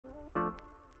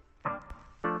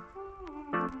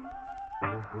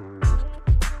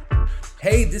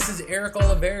Hey, this is Eric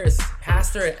Oliveris,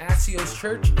 pastor at Axios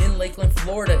Church in Lakeland,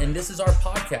 Florida, and this is our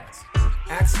podcast.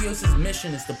 Axios'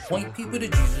 mission is to point people to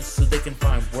Jesus so they can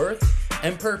find worth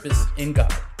and purpose in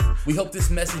God. We hope this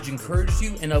message encourages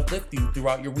you and uplifts you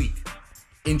throughout your week.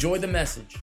 Enjoy the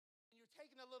message. You're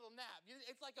taking a little nap.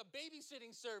 It's like a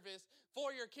babysitting service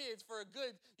for your kids for a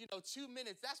good, 2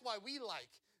 minutes. That's why we like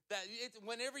that.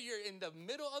 Whenever you're in the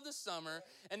middle of the summer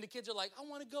and the kids are like, I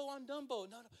want to go on Dumbo.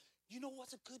 No. You know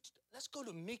what's let's go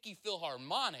to Mickey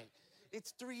Philharmonic.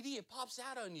 It's 3D, it pops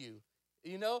out on you,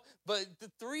 But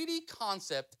the 3D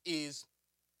concept is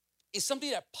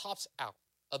something that pops out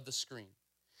of the screen.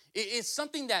 It's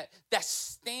something that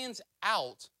stands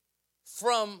out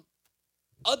from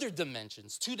other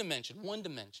dimensions, 2 dimension, 1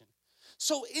 dimension.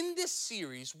 So in this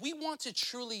series, we want to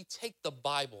truly take the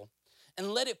Bible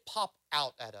and let it pop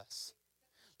out at us.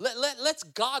 Let's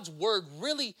God's word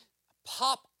really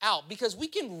pop out, because we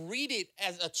can read it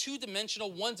as a 2-dimensional,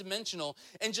 1-dimensional,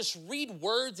 and just read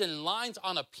words and lines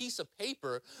on a piece of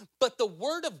paper. But the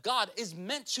word of God is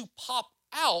meant to pop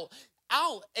out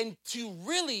and to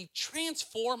really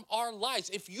transform our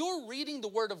lives. If you're reading the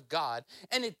word of God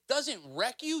and it doesn't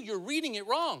wreck you, you're reading it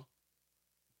wrong.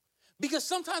 Because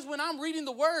sometimes when I'm reading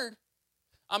the word,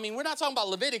 we're not talking about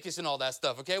Leviticus and all that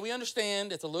stuff, okay? We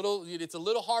understand it's a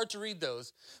little hard to read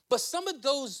those. But some of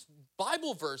those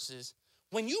Bible verses,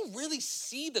 when you really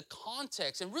see the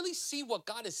context and really see what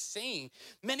God is saying,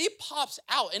 man, it pops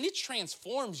out and it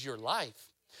transforms your life.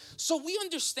 So we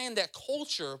understand that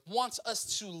culture wants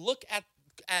us to look at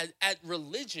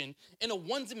religion in a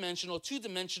 1-dimensional,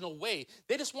 2-dimensional way.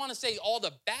 They just want to say all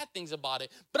the bad things about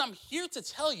it. But I'm here to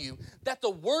tell you that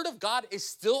the word of God is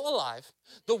still alive.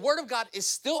 The word of God is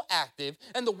still active.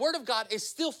 And the word of God is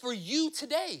still for you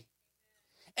today.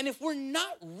 And if we're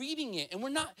not reading it and we're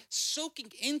not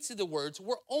soaking into the words,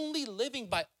 we're only living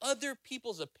by other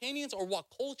people's opinions or what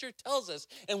culture tells us.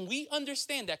 And we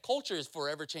understand that culture is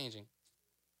forever changing.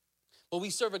 But we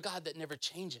serve a God that never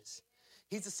changes.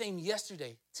 He's the same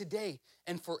yesterday, today,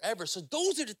 and forever. So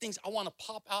those are the things I want to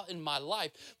pop out in my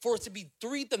life, for it to be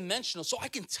 3-dimensional so I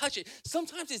can touch it.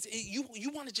 Sometimes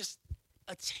you want to just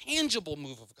a tangible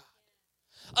move of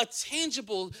God, a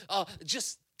tangible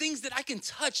just things that I can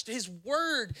touch. His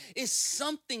word is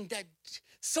something that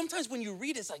sometimes when you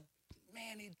read it, it's like,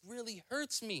 man, it really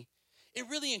hurts me. It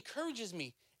really encourages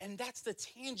me. And that's the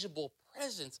tangible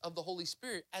presence of the Holy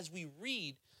Spirit as we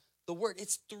read the word.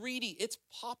 It's 3D. It's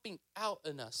popping out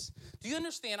in us. Do you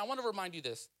understand? I want to remind you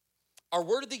this. Our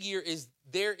word of the year is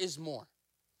there is more.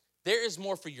 There is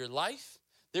more for your life.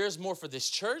 There is more for this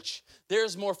church. There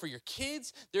is more for your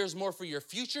kids. There is more for your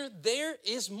future. There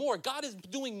is more. God is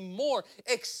doing more,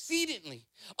 exceedingly,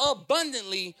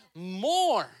 abundantly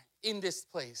more in this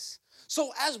place.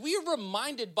 So as we are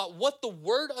reminded about what the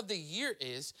word of the year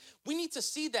is, we need to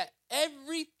see that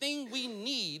everything we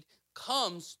need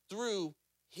comes through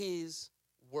his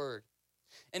word.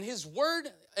 And his word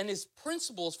and his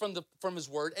principles from his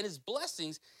word and his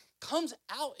blessings comes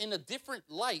out in a different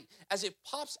light as it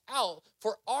pops out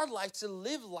for our life to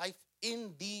live life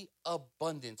in the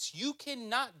abundance. You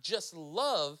cannot just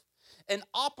love and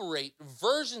operate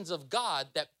versions of God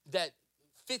that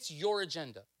fits your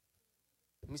agenda.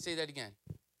 Let me say that again.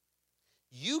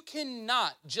 You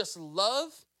cannot just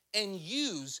love and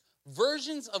use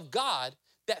versions of God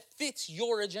that fits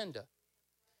your agenda.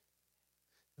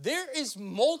 There is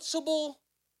multiple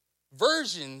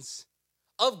versions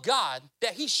of God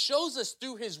that he shows us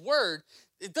through his word.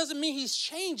 It doesn't mean he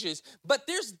changes, but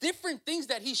there's different things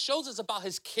that he shows us about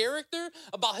his character,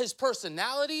 about his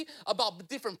personality, about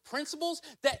different principles,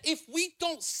 that if we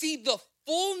don't see the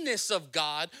fullness of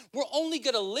God, we're only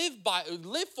going to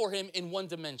live for him in 1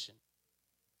 dimension.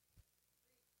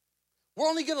 We're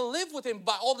only going to live with him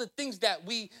by all the things that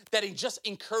he just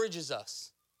encourages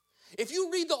us. If you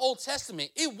read the Old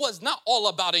Testament, it was not all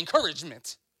about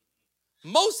encouragement.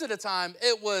 Most of the time,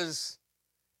 it was,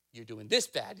 you're doing this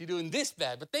bad, you're doing this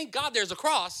bad. But thank God there's a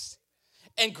cross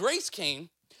and grace came.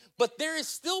 But there is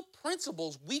still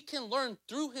principles we can learn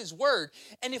through his word.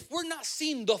 And if we're not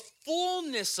seeing the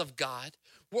fullness of God,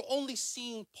 we're only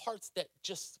seeing parts that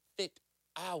just fit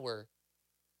our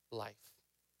life.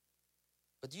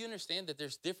 But do you understand that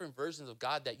there's different versions of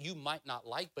God that you might not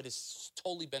like, but it's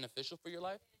totally beneficial for your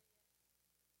life?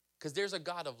 Because there's a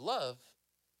God of love,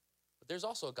 but there's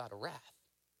also a God of wrath.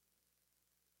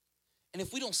 And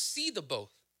if we don't see the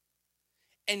both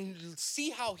and see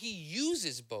how he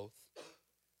uses both,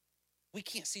 we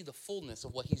can't see the fullness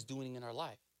of what he's doing in our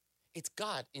life. It's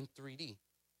God in 3D.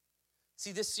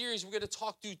 See, this series, we're going to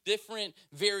talk through different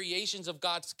variations of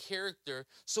God's character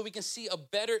so we can see a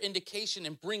better indication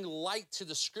and bring light to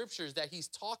the scriptures that he's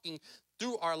talking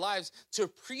through our lives to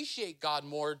appreciate God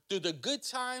more through the good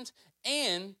times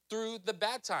and through the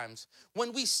bad times.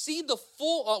 When we see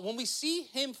when we see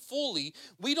him fully,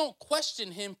 we don't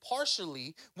question him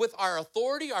partially with our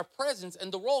authority, our presence,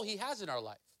 and the role he has in our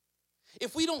life.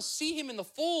 If we don't see him in the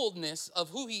fullness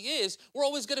of who he is, we're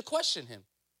always going to question him.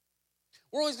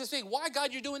 We're always going to say, why,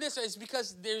 God, you're doing this? It's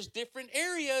because there's different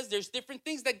areas, there's different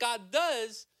things that God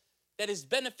does that is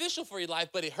beneficial for your life,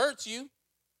 but it hurts you.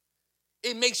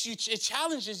 It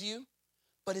challenges you,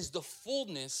 but it's the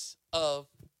fullness of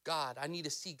God. I need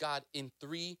to see God in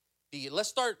 3D. Let's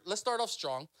start off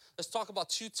strong. Let's talk about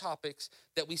 2 topics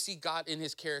that we see God in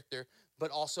his character, but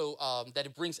also that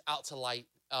it brings out to light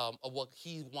of what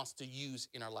he wants to use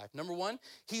in our life. Number 1,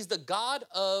 he's the God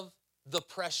of the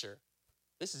pressure.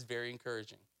 This is very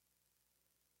encouraging.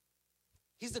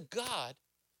 He's the God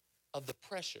of the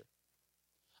pressure.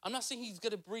 I'm not saying he's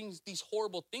going to bring these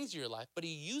horrible things to your life, but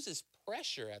he uses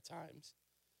pressure at times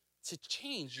to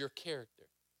change your character.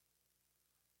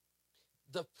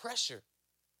 The pressure.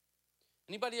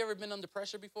 Anybody ever been under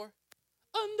pressure before?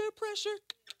 Under pressure.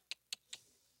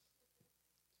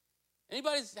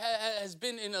 Anybody has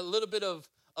been in a little bit of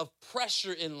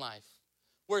pressure in life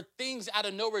where things out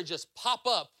of nowhere just pop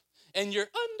up and you're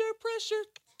under pressure?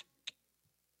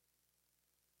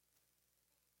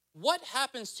 What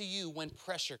happens to you when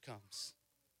pressure comes?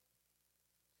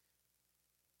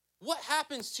 What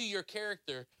happens to your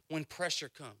character when pressure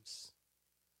comes?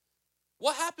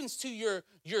 What happens to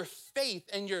your faith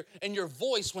and your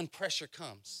voice when pressure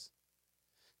comes?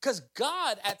 Because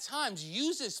God at times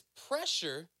uses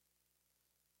pressure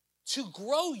to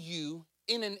grow you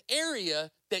in an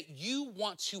area that you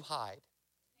want to hide,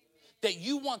 that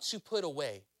you want to put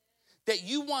away, that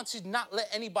you want to not let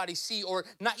anybody see or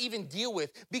not even deal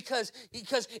with, because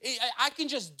I can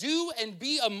just do and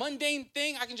be a mundane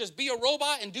thing. I can just be a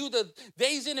robot and do the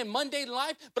days in and mundane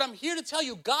life. But I'm here to tell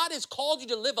you, God has called you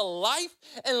to live a life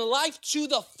and life to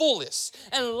the fullest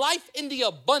and life in the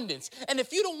abundance. And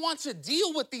if you don't want to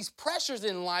deal with these pressures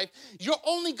in life, you're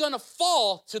only going to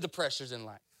fall to the pressures in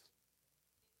life.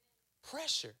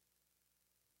 Pressure.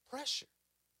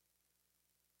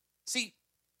 See,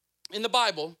 in the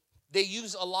Bible, they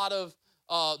use a lot of,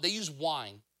 they use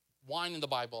wine in the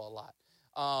Bible a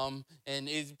lot. And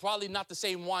it's probably not the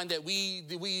same wine that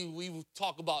we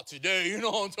talk about today. You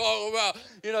know what I'm talking about?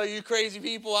 You know, you crazy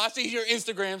people. I see your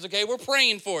Instagrams, okay? We're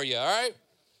praying for you, all right?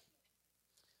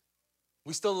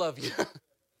 We still love you.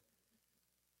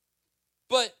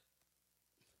 But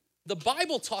the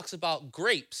Bible talks about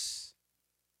grapes.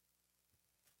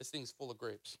 This thing's full of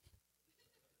grapes.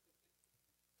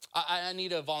 I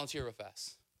need a volunteer real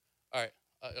fast. All right,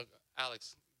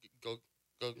 Alex, go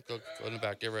in the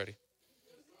back. Get ready.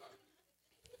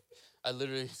 I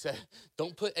literally said,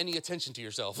 don't put any attention to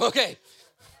yourself. Okay.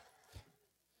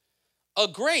 A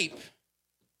grape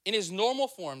in his normal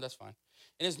form, that's fine.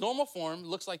 In his normal form,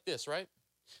 looks like this, right?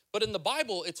 But in the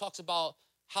Bible, it talks about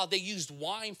how they used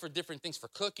wine for different things, for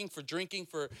cooking, for drinking,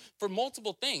 for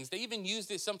multiple things. They even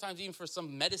used it sometimes even for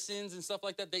some medicines and stuff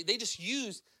like that. They just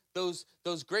used those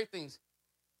great things.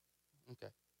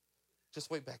 Okay. Just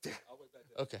wait back there. I'll wait back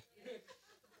there.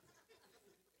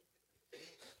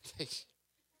 Okay.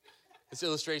 This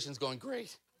illustration's going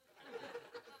great.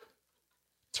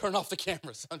 Turn off the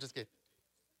cameras. I'm just kidding.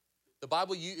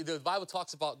 The Bible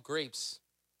talks about grapes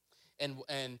and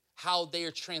how they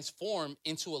are transformed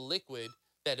into a liquid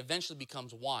that eventually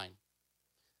becomes wine,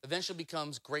 eventually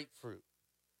becomes grapefruit.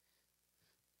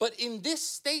 But in this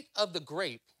state of the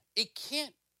grape, it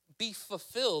can't be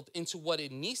fulfilled into what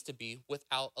it needs to be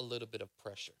without a little bit of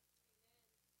pressure.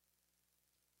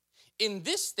 In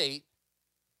this state,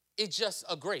 it's just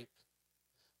a grape.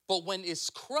 But when it's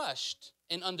crushed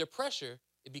and under pressure,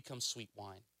 it becomes sweet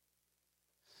wine.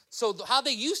 So how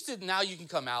they used to, now you can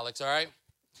come, Alex, all right?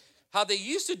 How they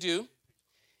used to do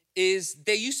is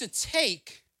they used to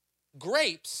take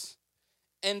grapes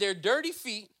and their dirty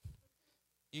feet,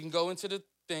 you can go into the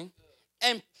thing,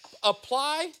 and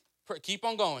apply, keep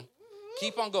on going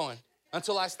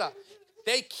until I stop.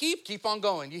 They keep on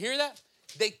going. You hear that?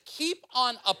 They keep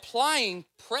on applying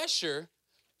pressure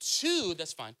to,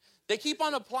 that's fine. They keep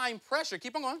on applying pressure.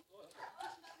 Keep on going.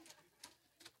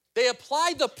 They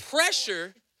apply the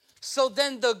pressure so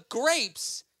then the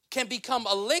grapes can become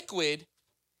a liquid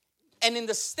and in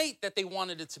the state that they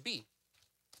wanted it to be.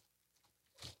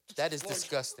 That is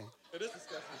disgusting. It is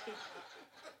disgusting.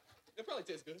 It probably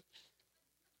tastes good.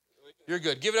 You're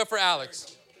good. Give it up for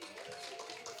Alex.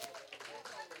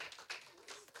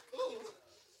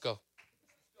 Go.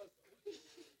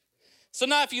 So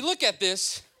now if you look at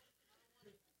this,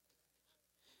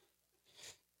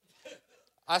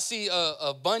 I see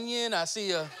a bunion. I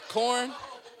see a corn.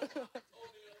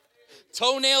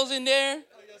 Toenails in there.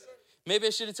 Maybe I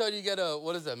should have told you get a,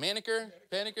 what is that, manicure?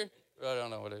 Panicure? I don't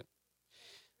know what it is.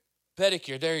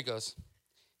 Pedicure, there he goes.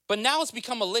 But now it's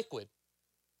become a liquid.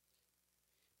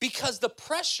 Because the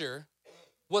pressure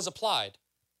was applied.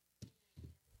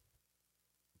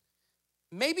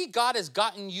 Maybe God has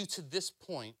gotten you to this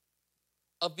point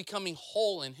of becoming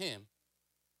whole in him.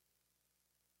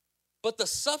 But the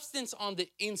substance on the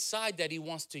inside that he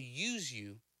wants to use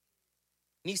you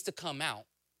needs to come out.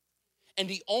 And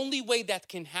the only way that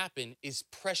can happen is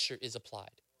pressure is applied.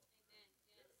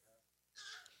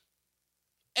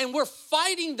 And we're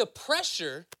fighting the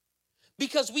pressure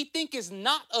because we think it's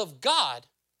not of God.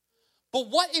 But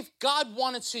what if God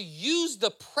wanted to use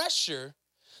the pressure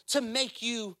to make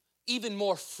you even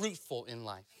more fruitful in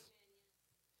life?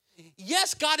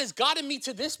 Yes, God has gotten me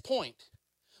to this point.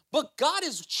 But God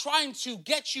is trying to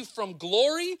get you from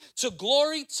glory to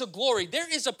glory to glory. There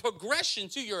is a progression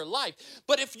to your life.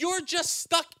 But if you're just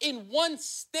stuck in one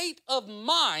state of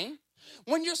mind,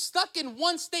 when you're stuck in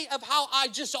one state of how I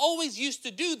just always used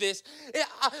to do this,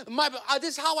 this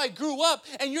is how I grew up,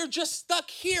 and you're just stuck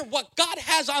here, what God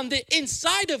has on the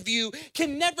inside of you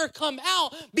can never come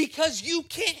out because you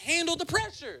can't handle the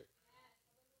pressure.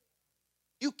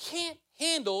 You can't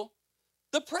handle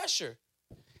the pressure.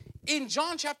 In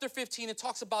John chapter 15, it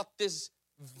talks about this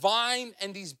vine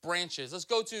and these branches. Let's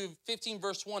go to 15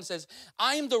 verse 1. It says,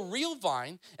 I am the real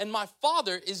vine, and my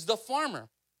Father is the farmer.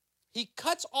 He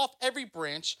cuts off every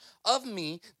branch of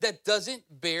me that doesn't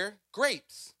bear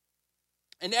grapes.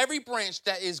 And every branch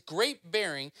that is grape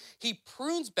bearing, he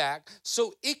prunes back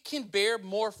so it can bear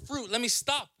more fruit. Let me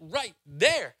stop right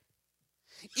there.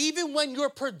 Even when you're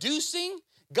producing,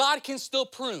 God can still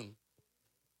prune.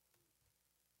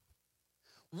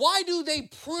 Why do they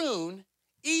prune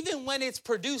even when it's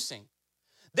producing?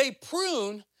 They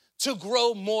prune to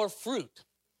grow more fruit.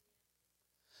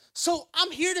 So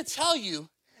I'm here to tell you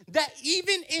that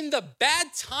even in the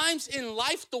bad times in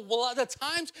life, the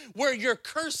times where you're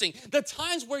cursing, the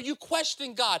times where you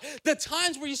question God, the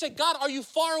times where you say, God, are you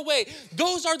far away?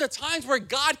 Those are the times where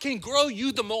God can grow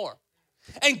you the more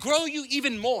and grow you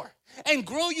even more and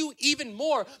grow you even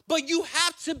more. But you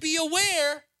have to be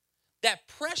aware that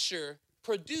pressure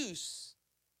produces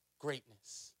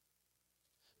greatness.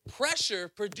 Pressure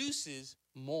produces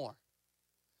more.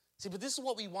 See, but this is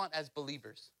what we want as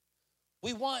believers.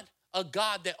 We want a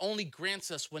God that only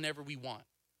grants us whenever we want.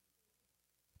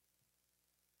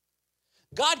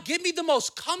 God, give me the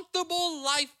most comfortable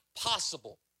life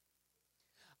possible.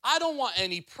 I don't want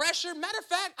any pressure. Matter of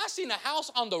fact, I seen a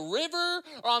house on the river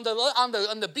or on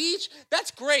the beach. That's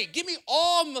great. Give me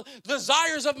all the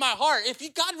desires of my heart. If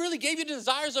God really gave you the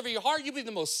desires of your heart, you'd be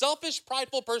the most selfish,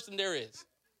 prideful person there is.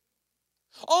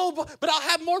 Oh, but I'll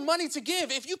have more money to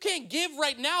give. If you can't give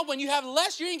right now when you have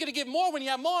less, you ain't going to give more when you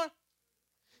have more.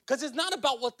 Because it's not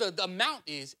about what the amount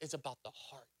is. It's about the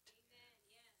heart.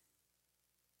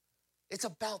 It's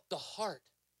about the heart.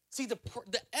 See, the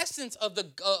essence of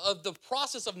the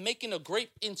process of making a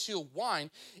grape into wine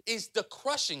is the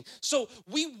crushing. So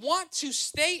we want to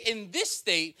stay in this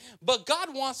state, but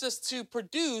God wants us to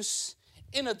produce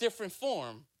in a different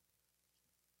form.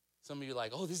 Some of you are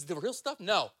like, oh, this is the real stuff?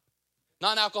 No,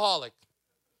 non-alcoholic.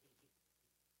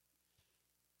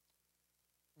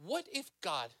 What if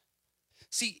God,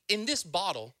 see, in this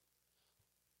bottle,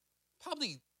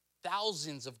 probably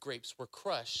thousands of grapes were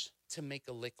crushed to make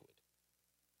a liquid.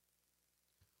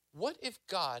 What if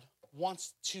God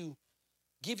wants to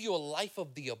give you a life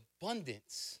of the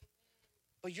abundance,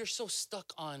 but you're so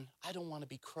stuck on, I don't want to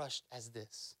be crushed as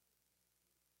this?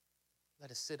 Let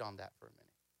us sit on that for a minute.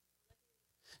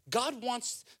 God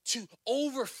wants to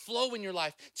overflow in your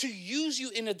life, to use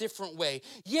you in a different way.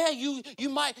 Yeah, you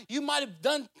might have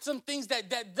done some things that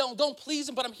don't please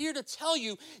him, but I'm here to tell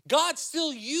you, God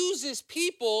still uses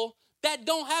people that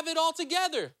don't have it all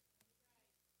together.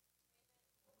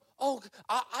 Oh,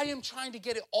 I am trying to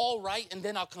get it all right, and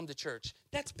then I'll come to church.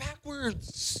 That's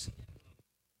backwards.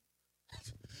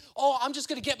 Oh, I'm just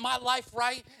going to get my life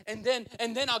right, and then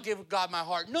I'll give God my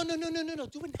heart. No. Do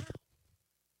it now.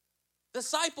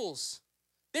 Disciples,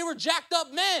 they were jacked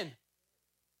up men.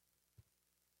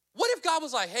 What if God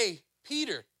was like, hey,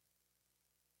 Peter,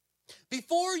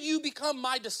 before you become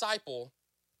my disciple,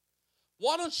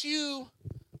 why don't you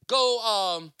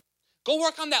go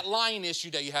work on that lying issue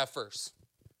that you have first?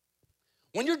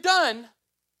 When you're done,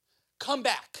 come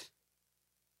back.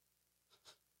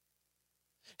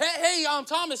 Hey,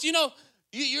 Thomas, you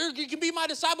can be my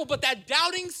disciple, but that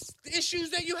doubting issues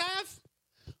that you have,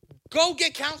 go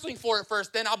get counseling for it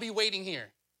first, then I'll be waiting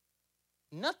here.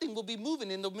 nothing will be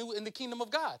moving in the kingdom of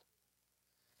God.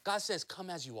 God says, come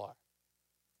as you are.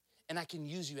 And I can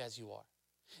use you as you are.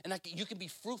 And you can be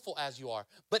fruitful as you are.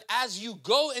 But as you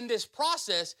go in this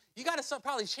process, you got to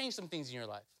probably change some things in your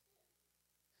life.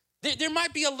 There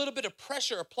might be a little bit of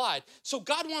pressure applied. So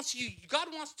God wants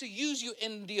to use you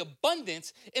in the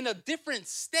abundance in a different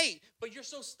state, but you're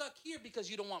so stuck here because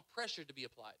you don't want pressure to be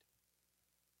applied.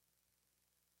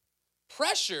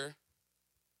 Pressure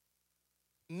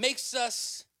makes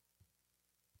us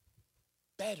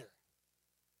better.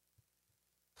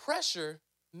 Pressure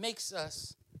makes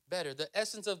us better. The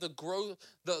essence of the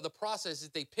process is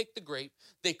they pick the grape,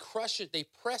 they crush it, they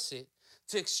press it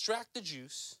to extract the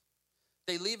juice.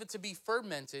 They leave it to be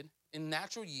fermented in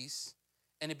natural yeast,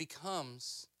 and it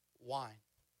becomes wine.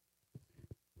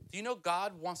 Do you know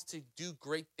God wants to do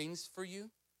great things for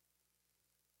you?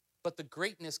 But the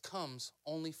greatness comes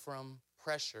only from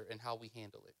pressure and how we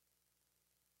handle it.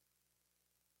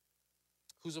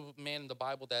 Who's a man in the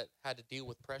Bible that had to deal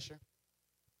with pressure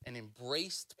and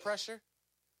embraced pressure?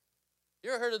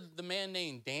 You ever heard of the man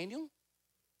named Daniel?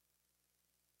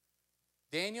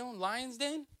 Daniel, Lion's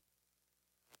Den?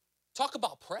 Talk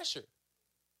about pressure.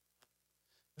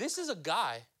 This is a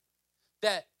guy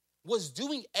that was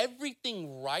doing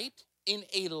everything right in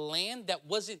a land that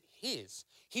wasn't his.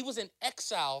 He was in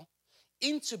exile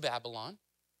into Babylon.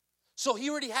 So he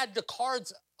already had the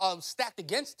cards stacked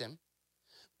against him.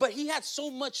 But he had so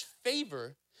much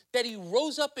favor that he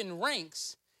rose up in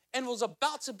ranks and was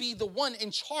about to be the one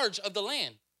in charge of the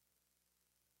land.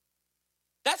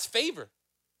 That's favor.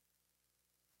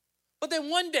 But then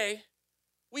one day,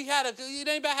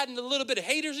 anybody had a little bit of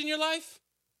haters in your life?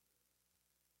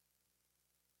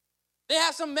 They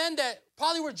had some men that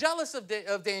probably were jealous of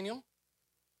Daniel,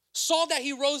 saw that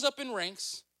he rose up in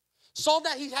ranks, saw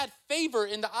that he had favor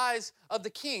in the eyes of the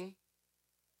king,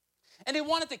 and they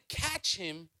wanted to catch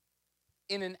him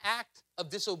in an act of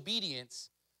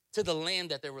disobedience to the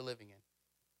land that they were living in.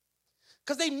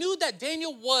 Because they knew that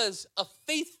Daniel was a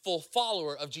faithful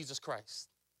follower of Jesus Christ.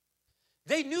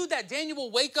 They knew that Daniel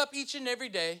will wake up each and every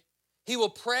day. He will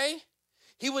pray.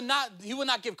 He would not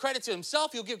give credit to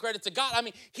himself. He'll give credit to God. I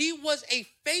mean, he was a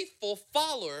faithful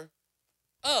follower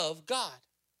of God.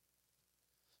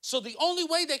 So the only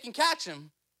way they can catch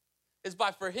him is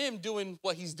for him doing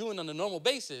what he's doing on a normal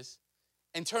basis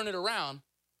and turn it around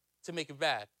to make it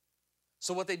bad.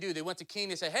 So what they went to king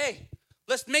and said, hey,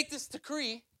 let's make this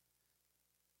decree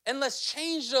and let's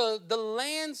change the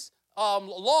land's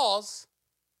laws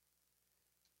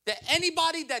that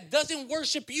anybody that doesn't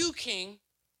worship you, king,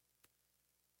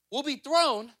 will be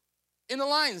thrown in the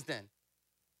lion's den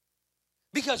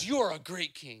because you're a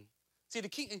great king. See, the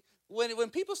king, when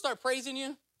people start praising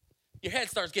you, your head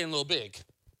starts getting a little big.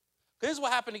 Here's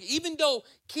what happened. Even though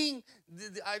the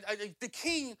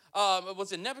king,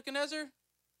 was it Nebuchadnezzar?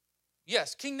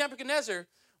 Yes, King Nebuchadnezzar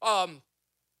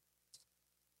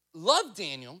loved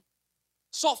Daniel,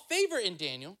 saw favor in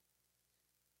Daniel.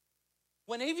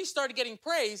 When he started getting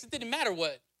praise, it didn't matter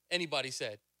what anybody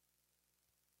said.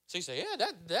 So you say, yeah,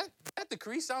 that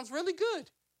decree sounds really good.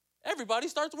 Everybody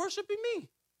starts worshiping me.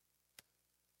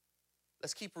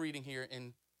 Let's keep reading here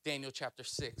in Daniel chapter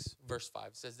 6, verse 5.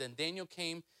 It says, then Daniel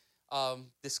came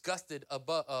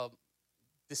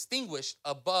distinguished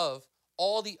above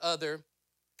all the other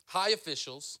high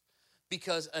officials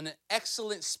because an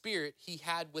excellent spirit he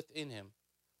had within him.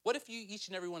 What if each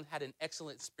and everyone had an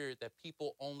excellent spirit that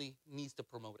people only needs to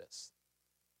promote us?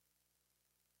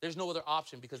 There's no other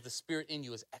option because the spirit in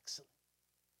you is excellent.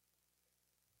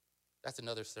 That's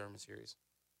another sermon series.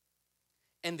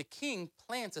 And the king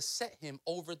planned to set him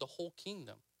over the whole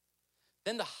kingdom.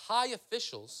 Then the high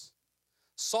officials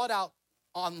sought out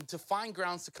to find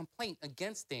grounds to complain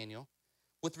against Daniel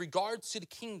with regards to the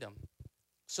kingdom.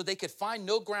 So they could find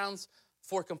no grounds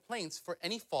for complaints for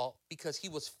any fault because he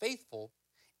was faithful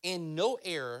and no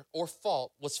error or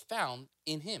fault was found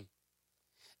in him.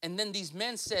 And then these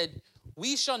men said,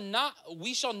 we shall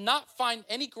not find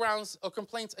any grounds or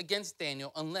complaints against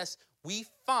Daniel unless we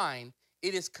find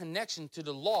it is connection to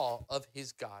the law of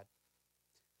his God.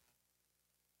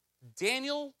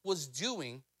 Daniel was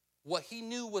doing what he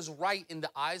knew was right in the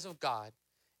eyes of God,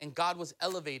 and God was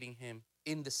elevating him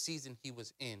in the season he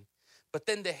was in. But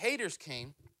then the haters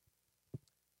came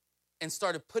and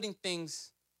started putting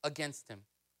things against him.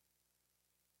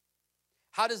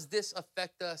 How does this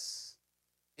affect us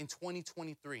in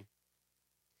 2023?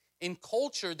 In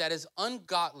culture that is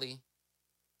ungodly,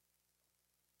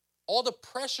 all the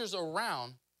pressures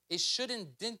around, it shouldn't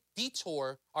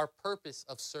detour our purpose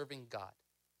of serving God.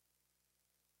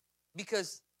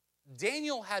 Because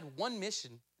Daniel had one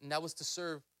mission, and that was to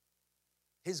serve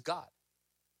his God.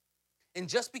 And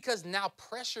just because now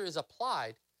pressure is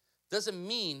applied doesn't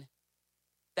mean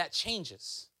that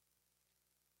changes.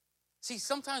 See,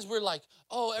 sometimes we're like,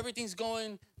 oh, everything's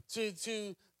going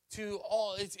to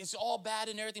all, it's all bad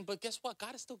and everything. But guess what?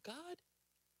 God is still God.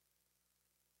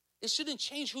 It shouldn't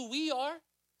change who we are.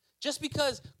 Just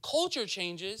because culture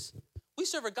changes, we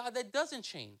serve a God that doesn't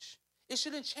change. It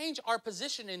shouldn't change our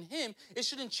position in him. It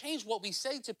shouldn't change what we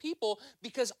say to people,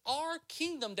 because our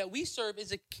kingdom that we serve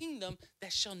is a kingdom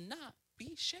that shall not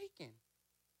be shaken.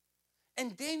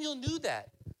 And Daniel knew that.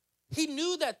 He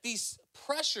knew that these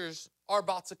pressures are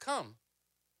about to come.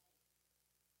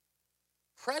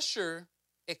 Pressure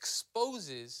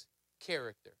exposes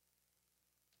character.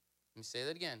 Let me say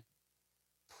that again.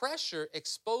 Pressure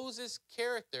exposes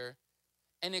character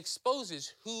and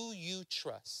exposes who you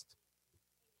trust.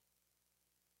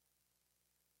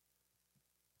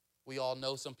 We all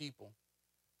know some people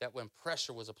that when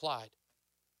pressure was applied,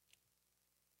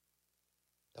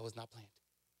 that was not planned.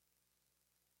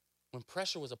 When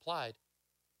pressure was applied,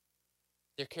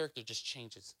 their character just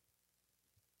changes.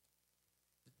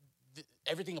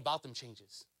 Everything about them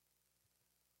changes.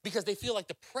 Because they feel like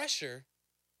the pressure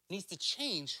needs to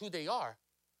change who they are.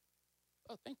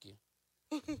 Oh, thank you.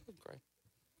 Great.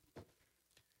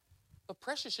 But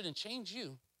pressure shouldn't change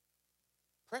you.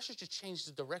 Pressure should change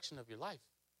the direction of your life,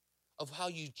 of how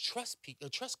you trust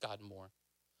God more,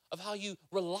 of how you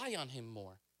rely on him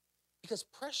more. Because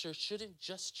pressure shouldn't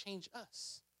just change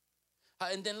us.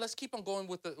 And then let's keep on going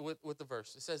with the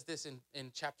verse. It says this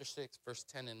in chapter 6, verse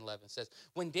 10 and 11. It says,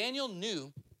 when Daniel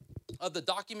knew of the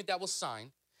document that was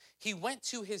signed, he went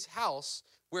to his house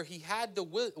where he had the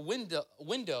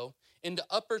window in the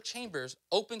upper chambers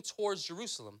open towards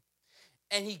Jerusalem.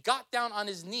 And he got down on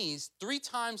his knees 3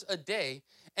 times a day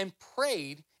and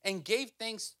prayed and gave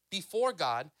thanks before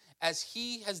God as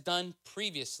he has done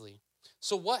previously.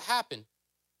 So what happened?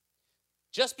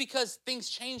 Just because things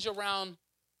changed around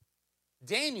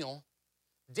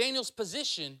Daniel's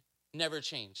position never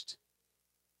changed.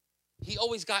 He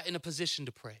always got in a position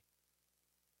to pray.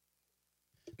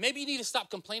 Maybe you need to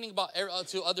stop complaining about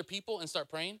to other people and start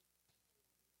praying.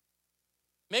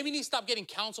 Maybe you need to stop getting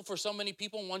counsel for so many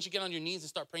people, and once you get on your knees and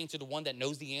start praying to the one that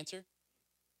knows the answer.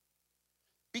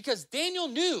 Because Daniel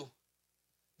knew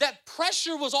that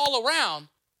pressure was all around,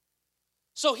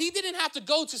 so he didn't have to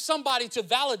go to somebody to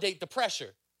validate the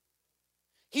pressure.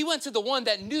 He went to the one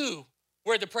that knew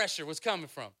where the pressure was coming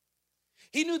from.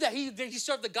 He knew that he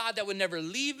served a God that would never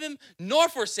leave him nor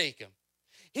forsake him.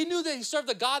 He knew that he served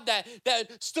a God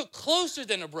that stood closer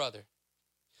than a brother.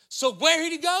 So where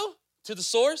did he go? To the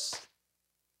source.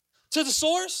 To the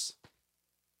source.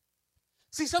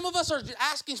 See, some of us are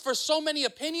asking for so many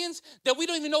opinions that we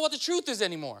don't even know what the truth is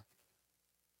anymore.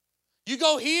 You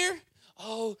go here,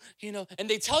 and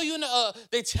they tell you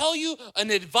an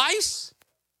advice.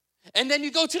 And then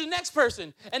you go to the next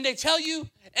person and they tell you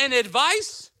an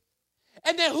advice.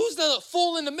 And then who's the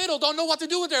fool in the middle? Don't know what to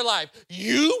do with their life.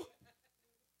 You?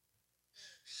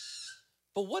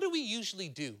 But what do we usually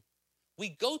do? We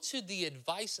go to the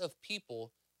advice of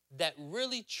people that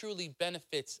really truly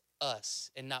benefits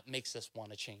us and not makes us want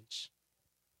to change.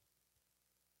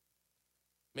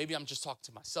 Maybe I'm just talking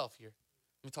to myself here.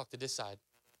 Let me talk to this side.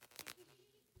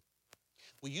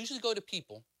 We usually go to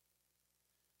people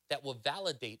that will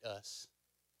validate us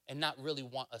and not really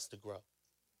want us to grow.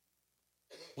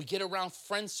 We get around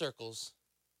friend circles.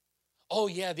 Oh,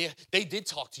 yeah, they did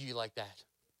talk to you like that.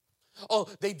 Oh,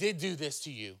 they did do this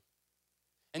to you.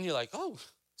 And you're like, oh,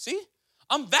 see?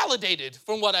 I'm validated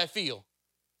from what I feel.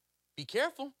 Be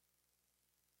careful.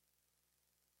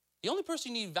 The only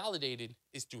person you need validated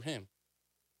is through him.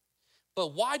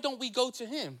 But why don't we go to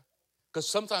him? Because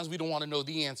sometimes we don't want to know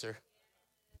the answer.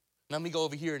 Let me go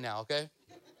over here now, okay?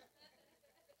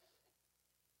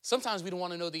 Sometimes we don't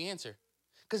want to know the answer.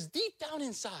 Because deep down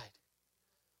inside,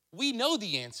 we know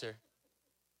the answer.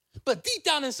 But deep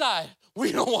down inside,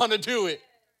 we don't want to do it.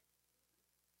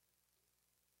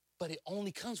 But it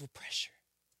only comes with pressure.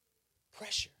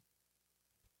 Pressure.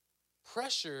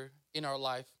 Pressure in our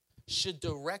life should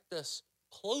direct us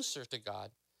closer to God,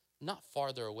 not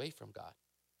farther away from God.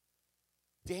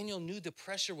 Daniel knew the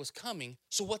pressure was coming,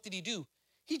 so what did he do?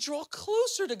 He drew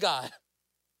closer to God.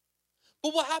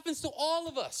 But what happens to all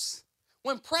of us?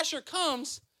 When pressure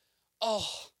comes, I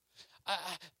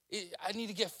need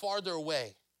to get farther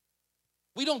away.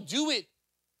 We don't do it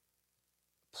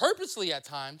purposely at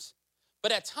times,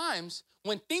 but at times,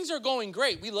 when things are going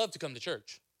great, we love to come to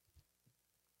church.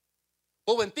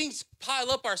 But when things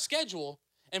pile up our schedule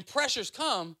and pressures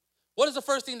come, what is the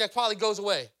first thing that probably goes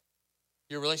away?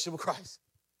 Your relationship with Christ.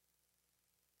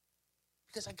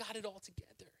 Because I got it all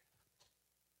together.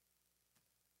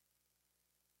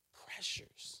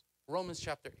 pressures. Romans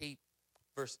chapter 8,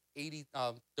 verse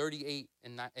 38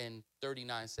 and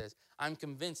 39 says, I'm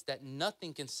convinced that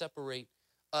nothing can separate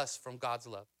us from God's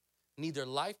love. Neither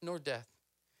life nor death,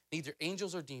 neither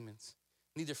angels or demons,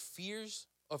 neither fears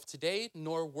of today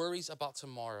nor worries about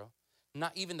tomorrow.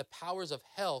 Not even the powers of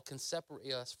hell can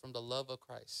separate us from the love of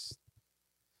Christ.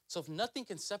 So if nothing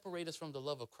can separate us from the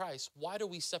love of Christ, why do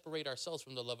we separate ourselves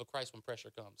from the love of Christ when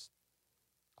pressure comes?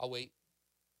 I'll wait.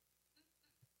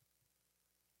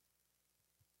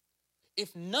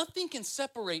 If nothing can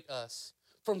separate us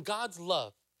from God's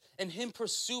love and him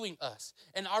pursuing us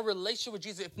and our relationship with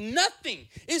Jesus, if nothing,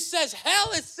 it says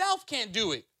hell itself can't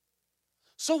do it.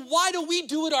 So why do we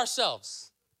do it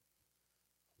ourselves?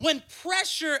 When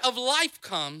pressure of life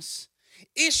comes,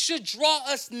 it should draw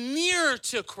us nearer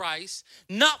to Christ,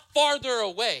 not farther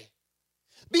away.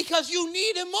 Because you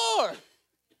need him more.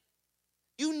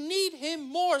 You need him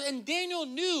more. And Daniel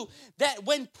knew that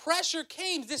when pressure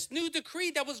came, this new decree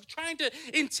that was trying to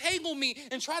entangle me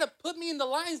and try to put me in the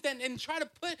lion's den and try to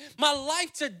put my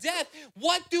life to death,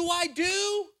 what do?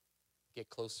 Get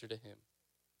closer to him.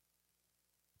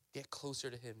 Get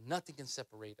closer to him. Nothing can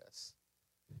separate us.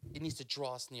 It needs to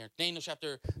draw us near. Daniel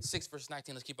chapter 6, verse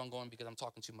 19. Let's keep on going because I'm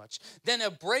talking too much. Then a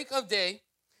break of day,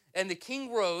 and the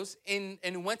king rose and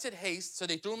went in haste. So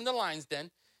they threw him in the lion's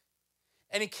den.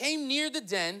 And he came near the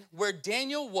den where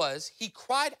Daniel was. He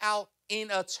cried out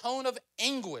in a tone of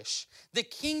anguish. The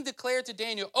king declared to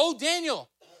Daniel, "O Daniel,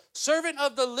 servant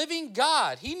of the living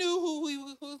God." He knew who he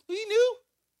knew.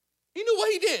 He knew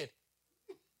what he did.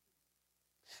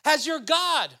 "Has your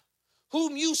God,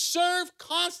 whom you serve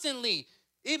constantly,"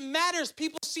 it matters,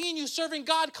 people seeing you serving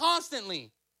God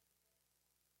constantly,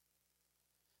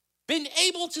 "been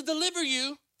able to deliver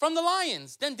you from the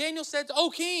lions?" Then Daniel said, "O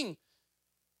king,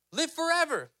 live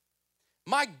forever.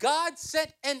 My God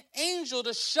sent an angel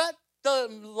to shut the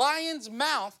lion's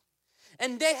mouth,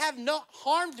 and they have not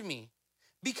harmed me,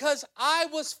 because I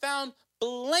was found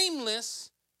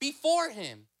blameless before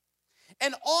him.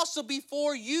 And also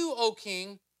before you, O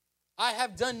king, I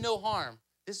have done no harm."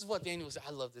 This is what Daniel said.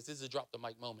 I love this. This is a drop the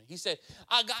mic moment. He said,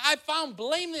 I found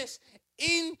blameless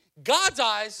in God's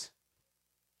eyes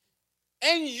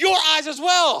and your eyes as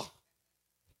well.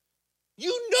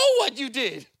 You know what you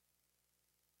did.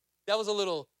 That was a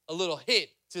little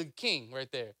hit to the king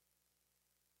right there.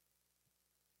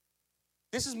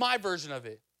 This is my version of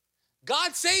it.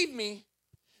 God saved me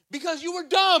because you were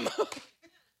dumb.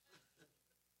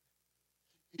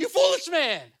 You foolish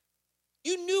man.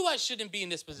 You knew I shouldn't be in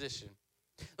this position.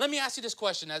 Let me ask you this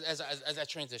question as I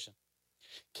transition.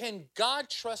 Can God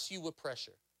trust you with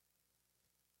pressure?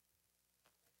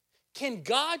 Can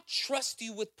God trust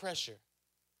you with pressure?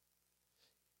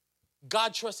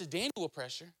 God trusted Daniel with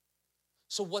pressure.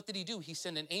 So what did he do? He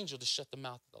sent an angel to shut the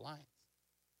mouth of the lions.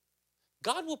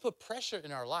 God will put pressure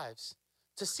in our lives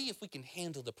to see if we can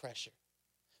handle the pressure.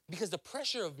 Because the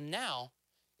pressure of now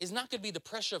is not going to be the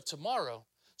pressure of tomorrow.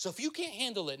 So if you can't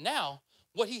handle it now,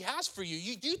 what he has for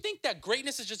you, do you think that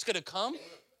greatness is just going to come?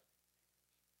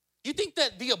 You think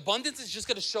that the abundance is just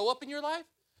going to show up in your life?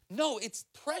 No, it's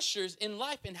pressures in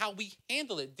life and how we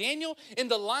handle it. Daniel in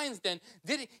the lion's den,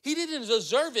 he didn't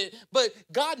deserve it, but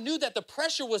God knew that the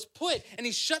pressure was put and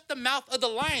he shut the mouth of the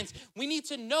lions. We need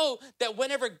to know that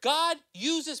whenever God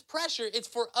uses pressure, it's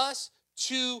for us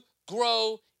to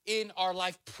grow in our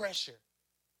life. Pressure.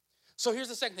 So here's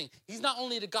the second thing. He's not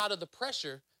only the God of the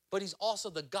pressure, but he's also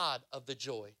the God of the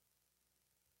joy.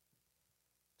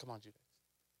 Come on, Judah.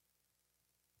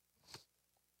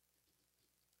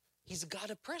 He's a God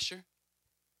of pressure,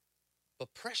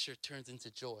 but pressure turns into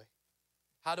joy.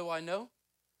 How do I know?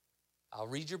 I'll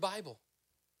read your Bible.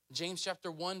 James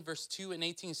chapter 1, verse 2 and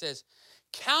 18 says,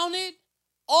 "Count it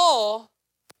all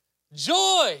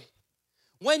joy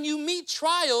when you meet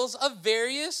trials of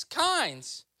various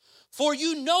kinds. For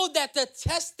you know that the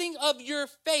testing of your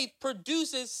faith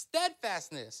produces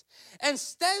steadfastness. And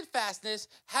steadfastness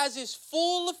has its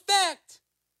full effect,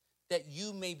 that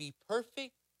you may be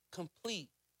perfect, complete,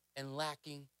 and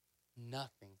lacking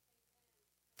nothing."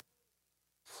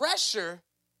 Pressure,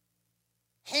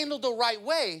 handled the right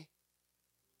way,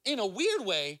 in a weird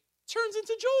way, turns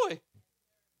into joy.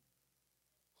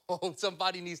 Oh,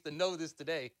 somebody needs to know this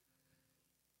today.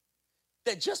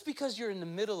 That just because you're in the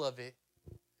middle of it,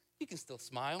 you can still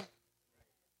smile.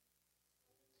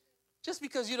 Just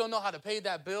because you don't know how to pay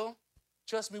that bill,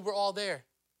 trust me, we're all there.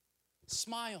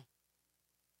 Smile.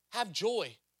 Have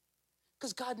joy.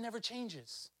 Because God never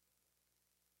changes.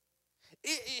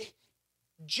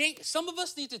 Some of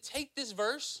us need to take this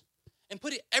verse and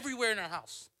put it everywhere in our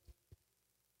house.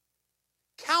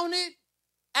 Count it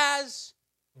as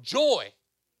joy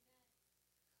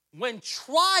when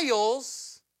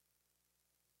trials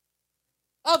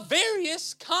of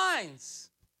various kinds.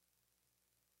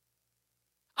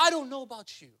 I don't know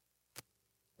about you,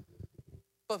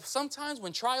 but sometimes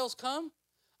when trials come,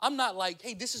 I'm not like,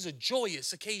 hey, this is a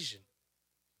joyous occasion.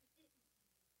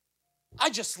 I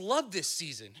just love this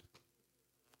season.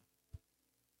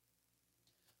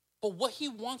 But what he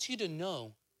wants you to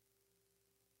know,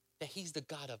 that he's the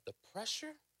God of the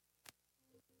pressure,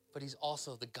 but he's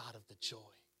also the God of the joy.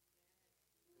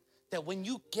 That when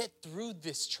you get through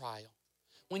this trial,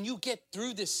 when you get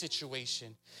through this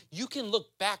situation, you can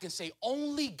look back and say,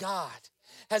 only God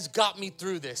has got me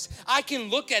through this. I can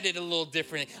look at it a little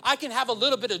different. I can have a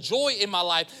little bit of joy in my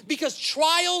life because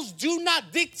trials do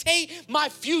not dictate my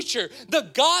future. The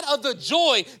God of the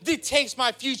joy dictates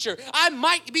my future. I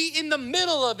might be in the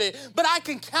middle of it, but I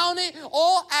can count it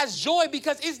all as joy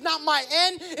because it's not my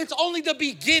end. It's only the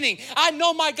beginning. I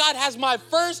know my God has my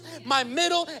first, my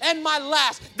middle, and my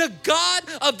last. The God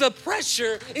of the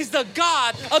pressure is the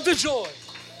God of the joy.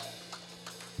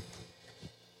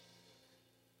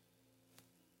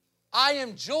 I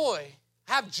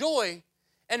have joy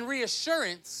and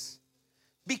reassurance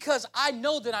because I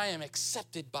know that I am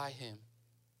accepted by him.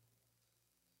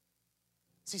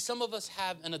 See, some of us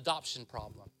have an adoption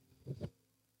problem.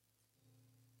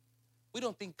 We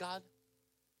don't think God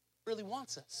really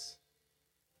wants us.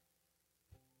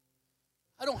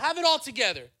 I don't have it all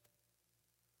together.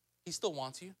 He still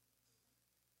wants you.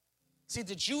 See,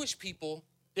 the Jewish people,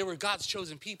 they were God's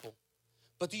chosen people.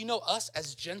 But do you know us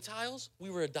as Gentiles,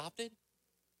 we were adopted?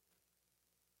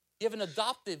 You have an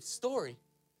adoptive story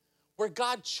where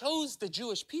God chose the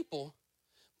Jewish people,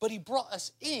 but he brought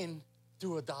us in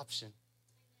through adoption.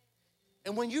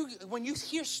 And when you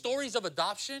hear stories of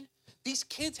adoption, these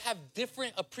kids have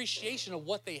different appreciation of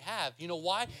what they have. You know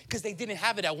why? Because they didn't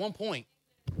have it at one point.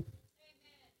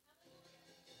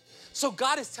 So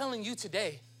God is telling you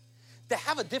today to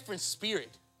have a different spirit.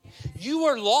 You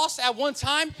were lost at one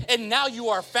time, and now you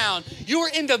are found. You were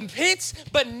in the pits,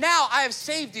 but now I have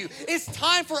saved you. It's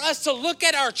time for us to look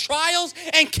at our trials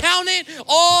and count it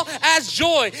all as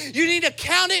joy. You need to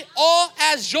count it all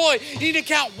as joy. You need to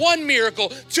count 1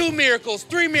 miracle, 2 miracles,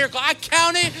 3 miracles. I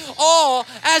count it all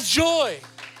as joy.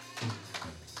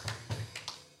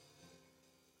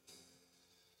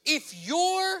 If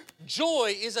your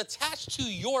joy is attached to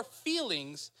your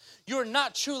feelings, you're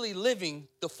not truly living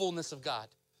the fullness of God.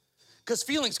 Because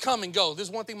feelings come and go. This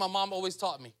is one thing my mom always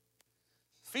taught me.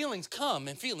 Feelings come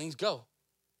and feelings go.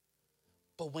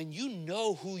 But when you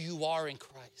know who you are in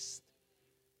Christ,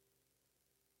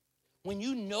 when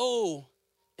you know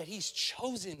that he's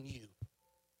chosen you,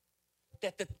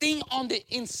 that the thing on the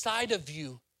inside of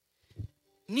you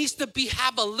needs to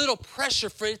have a little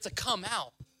pressure for it to come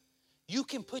out, you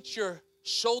can put your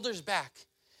shoulders back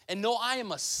and know I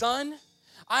am a son,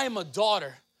 I am a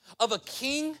daughter of a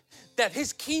king, that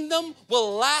his kingdom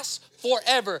will last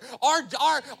forever.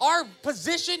 Our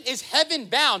position is heaven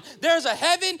bound. There's a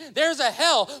heaven, there's a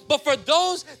hell. But for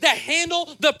those that handle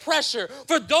the pressure,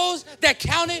 for those that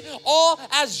count it all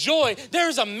as joy,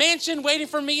 there's a mansion waiting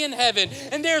for me in heaven,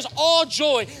 and there's all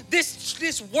joy.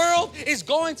 This world is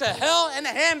going to hell in a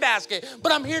handbasket,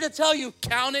 but I'm here to tell you,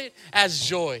 count it as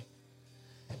joy.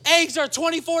 Eggs are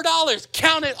 $24.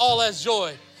 Count it all as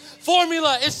joy.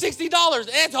 Formula is $60.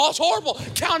 It's horrible.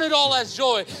 Count it all as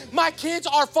joy. My kids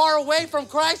are far away from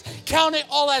Christ. Count it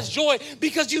all as joy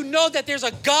because you know that there's a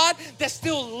God that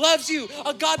still loves you,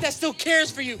 a God that still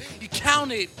cares for you. You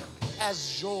count it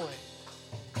as joy.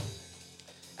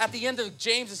 At the end of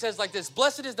James, it says like this: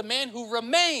 blessed is the man who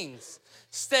remains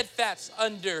steadfast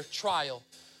under trial.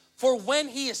 For when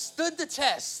he has stood the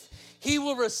test, he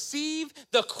will receive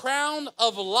the crown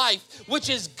of life, which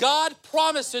is God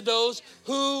promised to those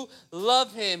who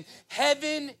love him.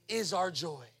 Heaven is our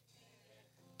joy.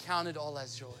 Count it all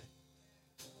as joy.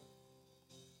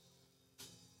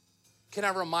 Can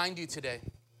I remind you today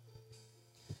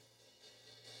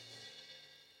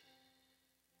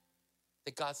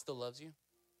that God still loves you?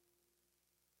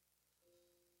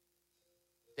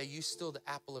 That you still the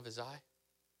apple of his eye?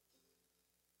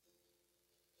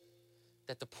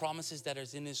 That the promises that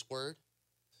is in his word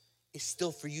is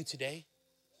still for you today?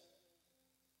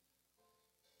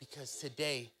 Because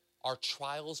today, our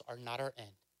trials are not our end.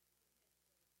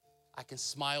 I can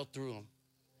smile through them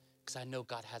because I know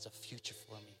God has a future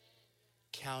for me.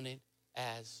 Count it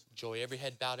as joy. Every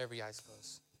head bowed, every eyes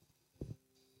closed.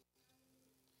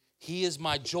 He is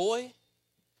my joy.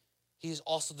 He is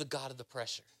also the God of the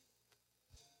pressure.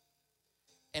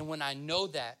 And when I know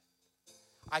that,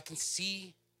 I can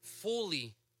see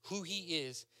fully who he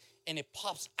is, and it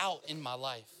pops out in my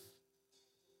life.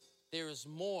 there is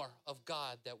more of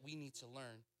God that we need to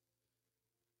learn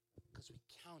because we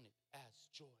count it as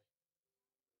joy.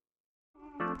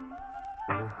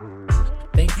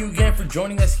 Thank you again for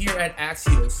joining us here at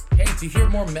Axios. Hey, to hear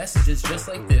more messages just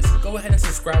like this, go ahead and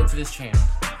subscribe to this channel.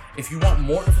 If you want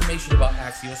more information about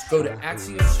Axios, go to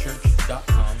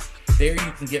axioschurch.com. There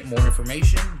you can get more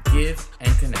information, give,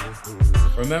 and connect.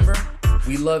 Remember,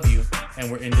 we love you,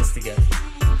 and we're in this together.